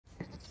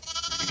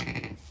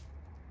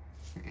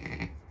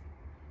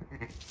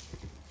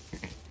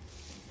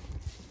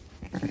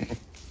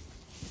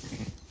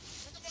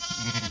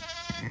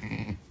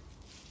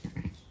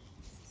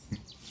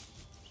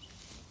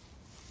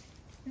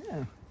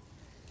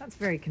That's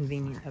very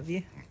convenient of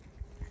you.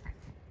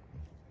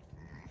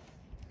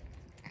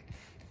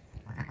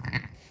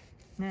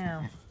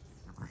 Now,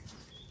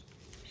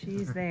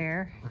 she's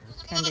there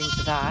tending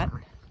to that.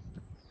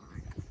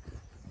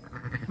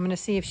 I'm going to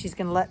see if she's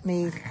going to let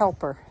me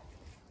help her.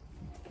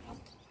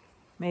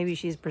 Maybe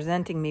she's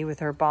presenting me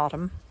with her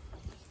bottom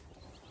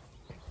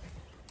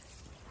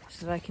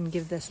so that I can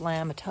give this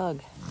lamb a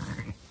tug.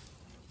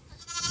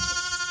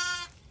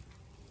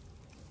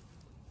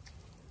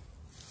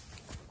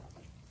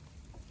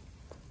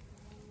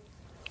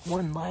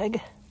 One leg,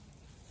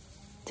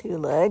 two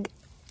leg.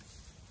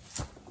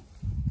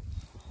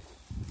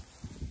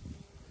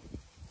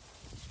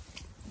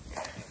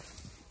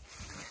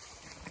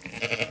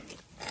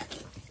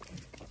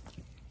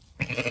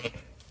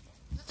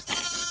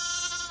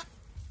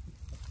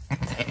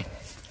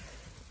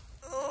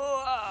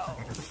 Whoa,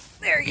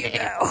 there you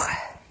go.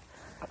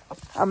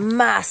 A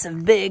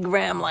massive big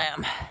ram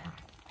lamb.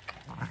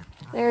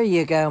 There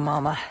you go,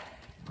 Mama.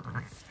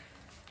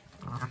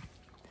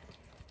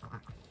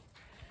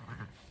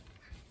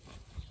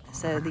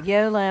 So the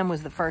ewe lamb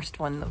was the first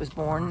one that was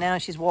born. Now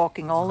she's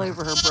walking all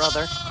over her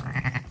brother.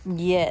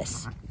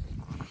 Yes.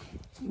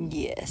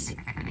 Yes.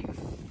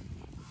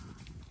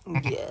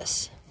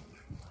 Yes.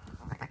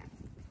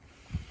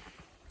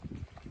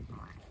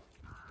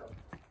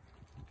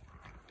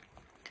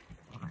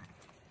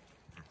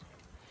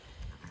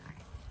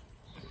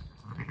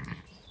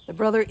 The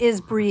brother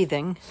is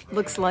breathing.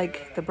 Looks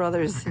like the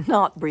brother's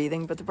not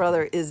breathing, but the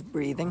brother is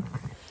breathing.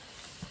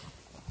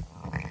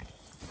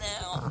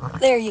 Now,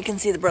 there you can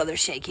see the brother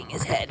shaking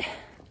his head.